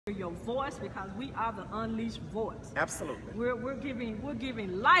your voice, because we are the unleashed voice. Absolutely. We're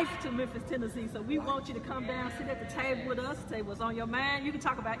giving life to Memphis, Tennessee. So we want you to come down, sit at the table with us, say what's on your mind. You can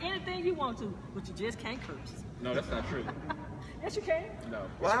talk about anything you want to, but you just can't curse. No, that's not true. Yes, you can. No.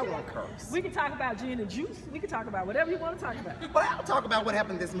 Well, I won't curse. We can talk about gin and juice. We can talk about whatever you want to talk about. Well, I'll talk about what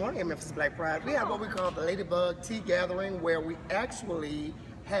happened this morning at Memphis Black Pride. We had what we call the Ladybug Tea Gathering, where we actually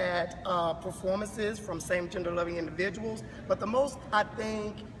had performances from same gender loving individuals. But the most, I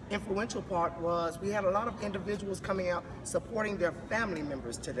think, influential part was we had a lot of individuals coming out supporting their family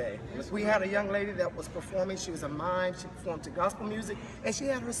members today. We had a young lady that was performing. She was a mime. She performed to gospel music, and she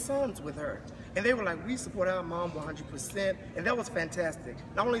had her sons with her. And they were like, we support our mom 100%, and that was fantastic.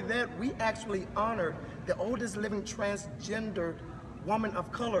 Not only that, we actually honored the oldest living transgendered woman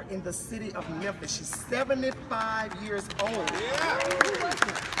of color in the city of Memphis. She's 75 years old. Yeah.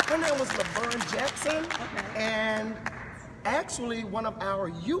 Her name was Laverne Jackson, and actually one of our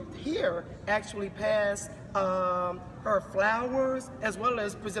youth here actually passed her flowers, as well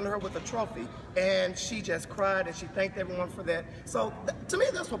as presented her with a trophy, and she just cried and she thanked everyone for that. So to me,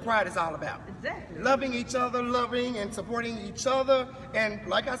 that's what Pride is all about. Exactly. Loving each other, loving and supporting each other, and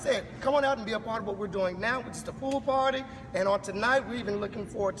like I said, come on out and be a part of what we're doing now, which is the pool party, and on tonight we're even looking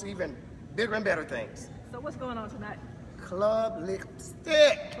forward to even bigger and better things. So what's going on tonight? Club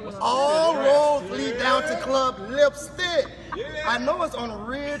Lipstick. All roads lead down to Club Lipstick. Yeah. I know it's on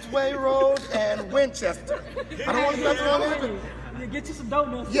Ridgeway Road and Winchester. I don't want to touch on it. Get you some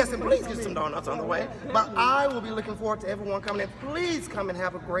donuts. Yes, and please get some donuts on the way. But I will be looking forward to everyone coming in. Please come and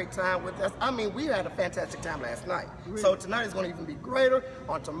have a great time with us. I mean, we had a fantastic time last night. Really? So tonight is going to even be greater.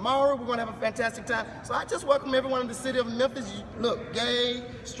 On tomorrow, we're going to have a fantastic time. So I just welcome everyone in the city of Memphis. Look, gay,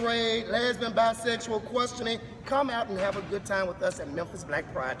 straight, lesbian, bisexual, questioning. Come out and have a good time with us at Memphis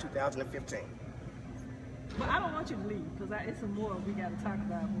Black Pride 2015. But I don't want you to leave, because it's some more we got to talk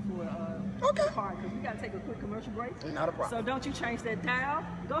about before the party, because we got to take a quick commercial break. Not a problem. So don't you change that dial.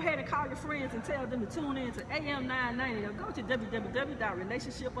 Go ahead and call your friends and tell them to tune in to AM 990 or go to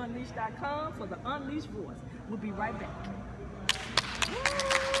www.relationshipunleashed.com for the Unleashed Voice. We'll be right back.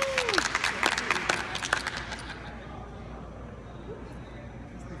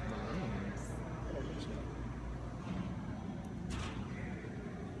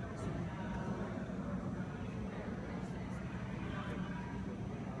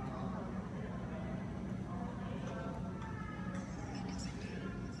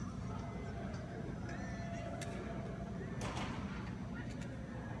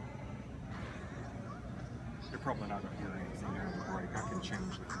 Probably not going to hear anything during the break. I can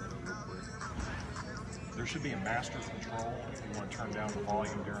change that real quick. There should be a master control if you want to turn down the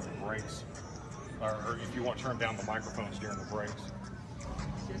volume during the breaks, or if you want to turn down the microphones during the breaks.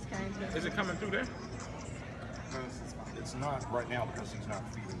 Is it coming through there? No, it's not right now because he's not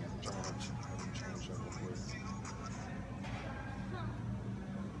feeding it. So I can change that real quick.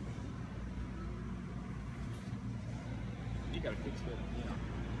 You got to fix that. Yeah.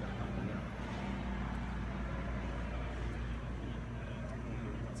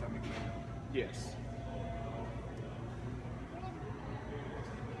 Yes.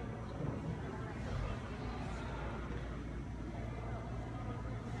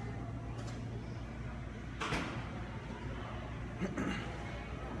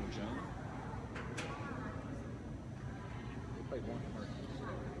 John? We'll play one commercial.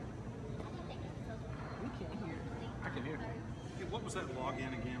 We can't hear. I can hear. Hey, what was that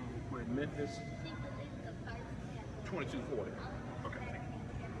login again? Memphis 2240. Okay.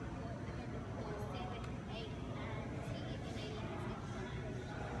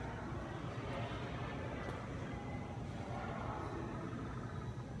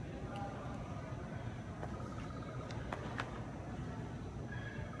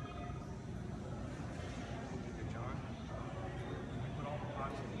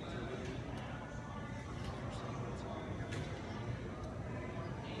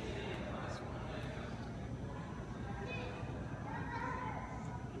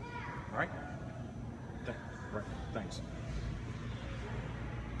 Right? Right. Thanks.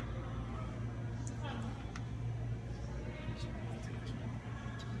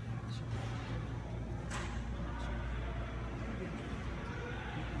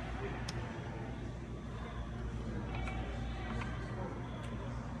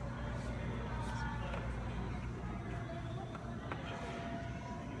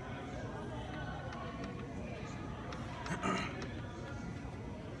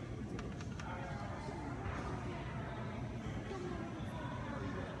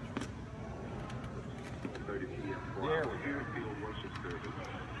 There we go. Worship service,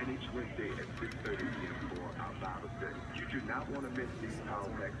 and each Wednesday at 6:30 p.m. for our our Bible study. You do not want to miss these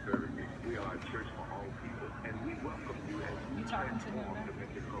power-packed services. We are a church for all people, and we welcome you as we transform the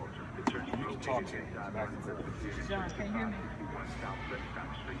Memphis culture. The church is located inside our Memphis. John, can you hear me? Southwest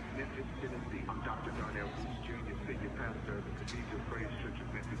South Street, Memphis, Tennessee. I'm Dr. Darnell Bruce Jr., Senior Pastor of the Cathedral Praise Church of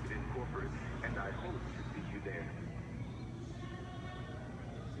Memphis Incorporated, and I hope to see you there.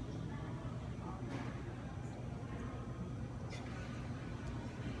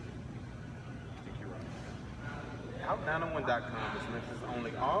 Out901.com is Memphis'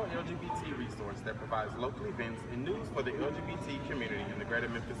 only all LGBT resource that provides local events and news for the LGBT community in the greater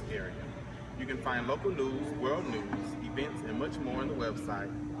Memphis area. You can find local news, world news, events, and much more on the website,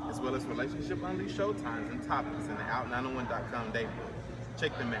 as well as relationship-only showtimes and topics in the Out901.com daybook.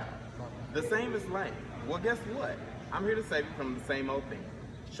 Check them out. The same is lame. Well, guess what? I'm here to save you from the same old thing.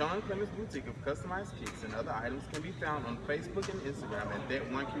 Sean Clemens' Boutique of Customized Kicks and other items can be found on Facebook and Instagram at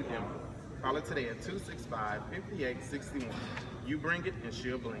that1QDemo. Call her today at 265-5861. You bring it and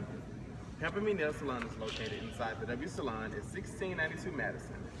she'll blink it. Pamper Me Nail Salon is located inside the W Salon at 1692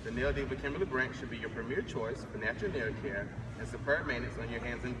 Madison. The Nail Diva Kimberly Brandt should be your premier choice for natural nail care and superb maintenance on your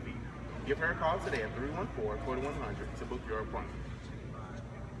hands and feet. Give her a call today at 314-4100 to book your appointment.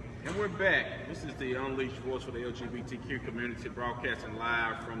 And we're back. This is the Unleashed Voice for the LGBTQ community, broadcasting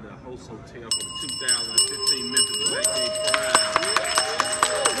live from the Host Hotel for the 2015 Memphis Black Gay Pride.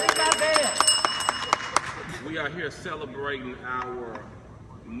 We are here celebrating our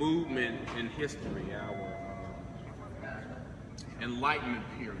movement in history, our enlightenment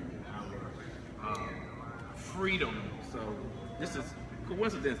period, our freedom. So this is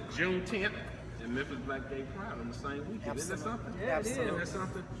coincidence, June 10th and Memphis Black Gay Pride on the same weekend. Isn't that something? Yeah, it is. Isn't that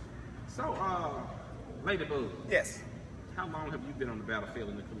something? So, Ladybug. Yes. How long have you been on the battlefield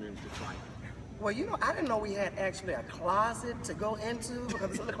in the community fight? Well, you know, I didn't know we had actually a closet to go into,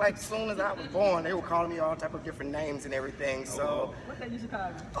 because it looked like as soon as I was born, they were calling me all type of different names and everything. So, What they used to call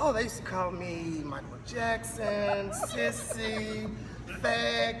you? oh, they used to call me Michael Jackson, sissy,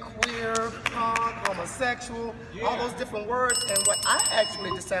 fag, queer, punk, homosexual, all those different words. And what I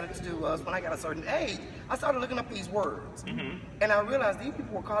actually decided to do was, when I got a certain age, I started looking up these words. And I realized these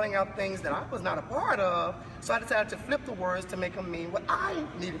people were calling out things that I was not a part of, so I decided to flip the words to make them mean what I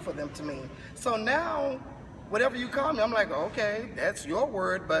needed for them to mean. So now, whatever you call me, I'm like, okay, that's your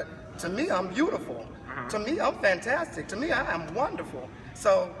word, but to me, I'm beautiful. To me, I'm fantastic. To me, I am wonderful.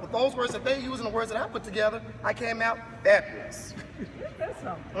 So with those words that they use and the words that I put together, I came out fabulous. That's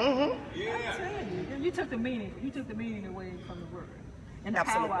something. Yeah. I'm telling you, you took the meaning away from the word, and the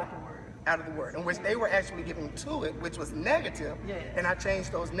Absolutely. power out the word. Out of the word, in which they were actually giving to it, which was negative, Yes. and I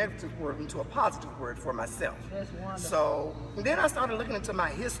changed those negative words into a positive word for myself. That's wonderful. So and then I started looking into my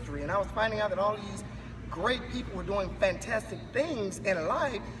history, and I was finding out that all these great people were doing fantastic things in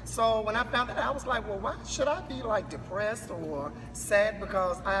life. So when I found that, I was like, well, why should I be like depressed or sad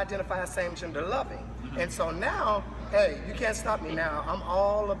because I identify as same gender loving? And so now, hey, you can't stop me now. I'm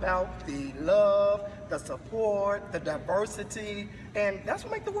all about the love, the support, the diversity, and that's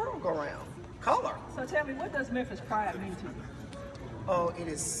what makes the world go round. Color. So tell me, what does Memphis Pride mean to you? Oh, it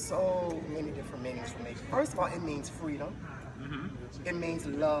is so many different meanings for me. First of all, it means freedom. It means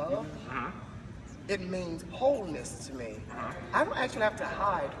love. It means wholeness to me. I don't actually have to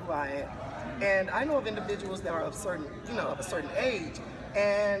hide who I am. And I know of individuals that are of certain, of a certain age,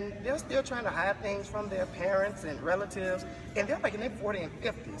 and they're still trying to hide things from their parents and relatives, and they're like in their 40s and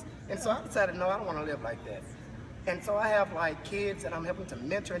 50s. And so I decided, no, I don't want to live like that. And so I have like kids that I'm helping to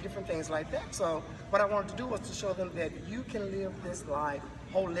mentor and different things like that. So what I wanted to do was to show them that you can live this life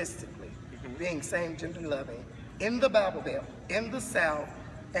holistically, being same gender loving, in the Bible Belt, in the South,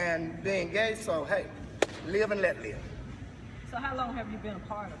 and being gay. So hey, live and let live. So how long have you been a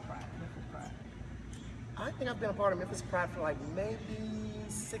part of Pride, Memphis Pride? I think I've been a part of Memphis Pride for like maybe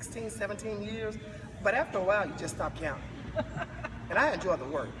 16, 17 years. But after a while, you just stop counting. And I enjoy the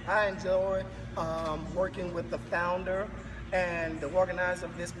work. I enjoy working with the founder and the organizer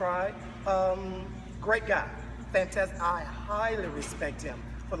of this Pride. Great guy, fantastic. I highly respect him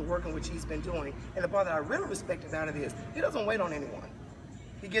for the work in which he's been doing. And the part that I really respect about it is he doesn't wait on anyone.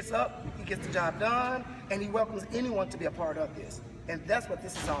 He gets up, he gets the job done, and he welcomes anyone to be a part of this. And that's what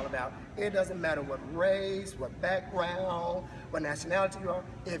this is all about. It doesn't matter what race, what background, what nationality you are.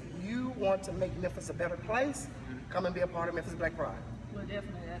 If you want to make Memphis a better place, come and be a part of Memphis Black Pride. Well,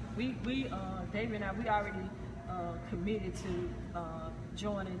 definitely. David and I, we already committed to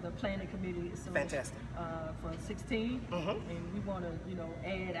joining the planning committee Fantastic. For 16, and we want to,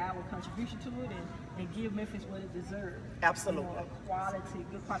 add our contribution to it and give Memphis what it deserves. Absolutely. Quality,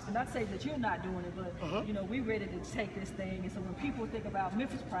 good quality. Not say that you're not doing it, but we're ready to take this thing. And so when people think about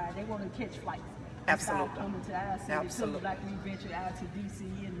Memphis Pride, they want to catch flights. Absolutely. start coming to our city Absolutely. too, like we venture out to DC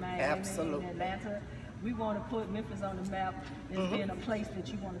and Miami Absolutely. and Atlanta. We want to put Memphis on the map as being a place that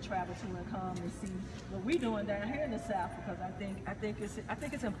you want to travel to and come and see what we're doing down here in the South, because I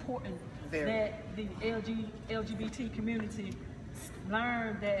think it's important that the LGBT community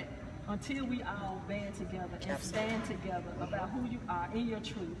learn that until we all band together and stand together about who you are in your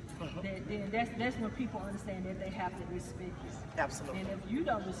truth, that's when people understand that they have to respect you. Absolutely. And if you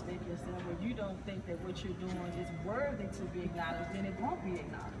don't respect yourself, or you don't think that what you're doing is worthy to be acknowledged, then it won't be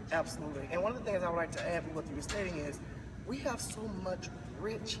acknowledged. Absolutely. And one of the things I would like to add with what you were stating is we have so much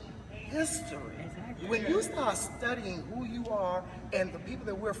rich history. Exactly. When you start studying who you are and the people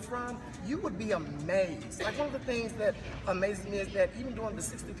that we're from, you would be amazed. Like, one of the things that amazes me is that even during the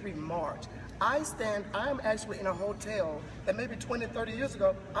 63 March, I'm actually in a hotel that maybe 20, 30 years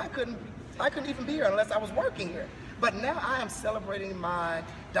ago, I couldn't even be here unless I was working here. But now I am celebrating my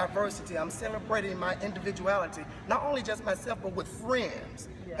diversity. I'm celebrating my individuality, not only just myself, but with friends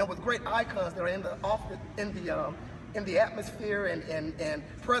and with great icons that are in the office, in the atmosphere and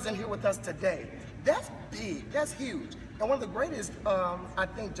present here with us today. That's big, that's huge. And one of the greatest, I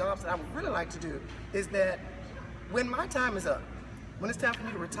think, jobs that I would really like to do is that when my time is up, when it's time for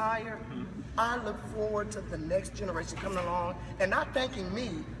me to retire, I look forward to the next generation coming along and not thanking me,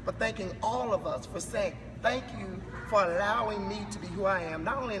 but thanking all of us for saying, thank you for allowing me to be who I am,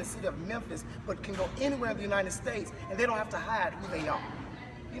 not only in the city of Memphis, but can go anywhere in the United States and they don't have to hide who they are.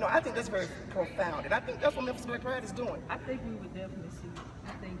 You know, I think that's very profound, and I think that's what Memphis Black Pride is doing. I think we would definitely see it.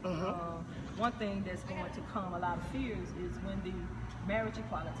 I think one thing that's going to calm a lot of fears is when the marriage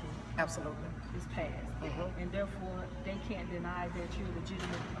equality is passed, and therefore they can't deny that you're a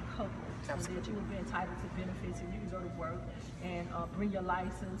legitimate couple, and that you will be entitled to benefits, and you can go to work and bring your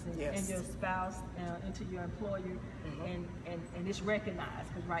license and your spouse into your employer, and it's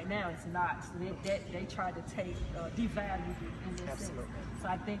recognized, because right now it's not. So they try to devalue you in this sense. So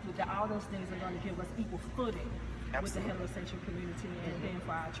I think that all those things are going to give us equal footing with the heterosexual community, and then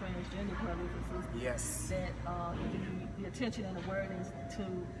for our transgender brothers and sisters, that the attention and awareness to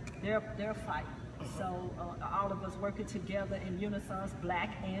their fight. So all of us working together in unison, black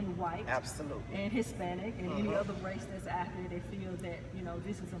and white, and Hispanic, and any other race that's out there that feel that, you know,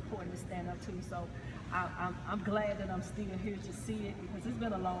 this is important to stand up to. So I'm glad that I'm still here to see it, because it's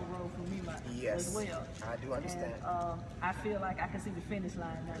been a long road for me as well. I do understand. And, I feel like I can see the finish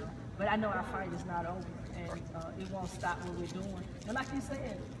line now, but I know our fight is not over, and it won't stop what we're doing. And like you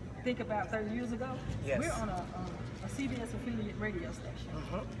said, think about 30 years ago, we're on a CBS affiliate radio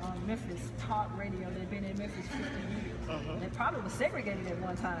station, Memphis Talk Radio. They've been in Memphis 50 years. They probably was segregated at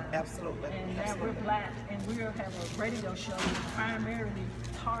one time. Absolutely. And now we're black, and we have a radio show primarily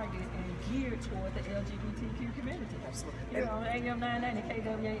targeted and geared toward the LGBTQ community. Absolutely. You know, AM 990,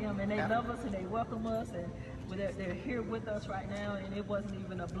 KWAM, and they love us and they welcome us, and they're here with us right now, and it wasn't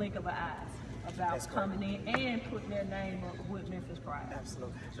even a blink of an eye about coming in and putting their name up with Memphis Pride.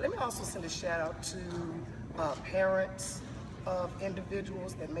 Absolutely. Let me also send a shout out to parents of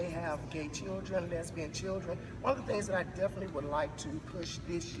individuals that may have gay children, lesbian children. One of the things that I definitely would like to push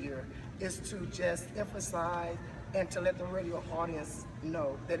this year is to just emphasize and to let the radio audience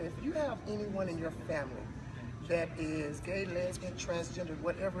know that if you have anyone in your family that is gay, lesbian, transgender,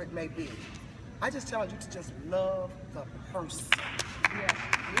 whatever it may be, I just challenge you to just love the person.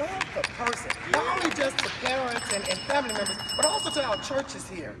 Love the person. Not only just to parents and family members, but also to our churches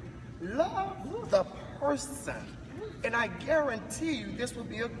here. Love the person. And I guarantee you this will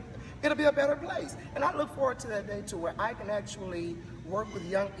be it'll be a better place. And I look forward to that day to where I can actually work with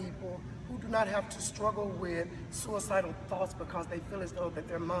young people who do not have to struggle with suicidal thoughts because they feel as though that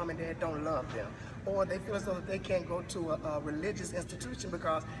their mom and dad don't love them, or they feel as though that they can't go to a religious institution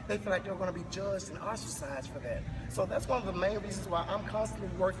because they feel like they're going to be judged and ostracized for that. So that's one of the main reasons why I'm constantly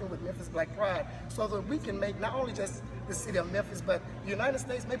working with Memphis Black Pride, so that we can make not only just the city of Memphis, but the United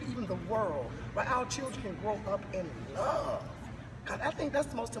States, maybe even the world, where our children can grow up in love. Because I think that's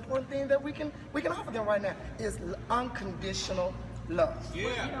the most important thing that we can offer them right now, is unconditional love. Well,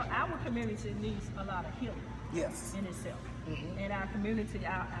 you know, our community needs a lot of healing in itself. And our community,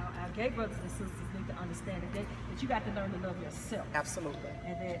 our gay brothers and sisters need to understand that you got to learn to love yourself. Absolutely.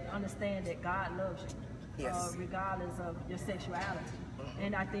 And that understand that God loves you, regardless of your sexuality.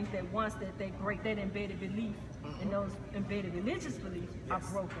 And I think that once that they break that embedded belief, and those embedded religious beliefs are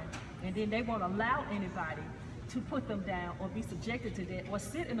broken, and then they won't allow anybody to put them down or be subjected to that, or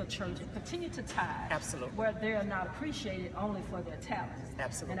sit in a church and continue to tithe where they're not appreciated only for their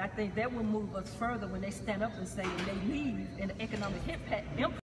talents. And I think that will move us further when they stand up and say, when they leave, an economic impact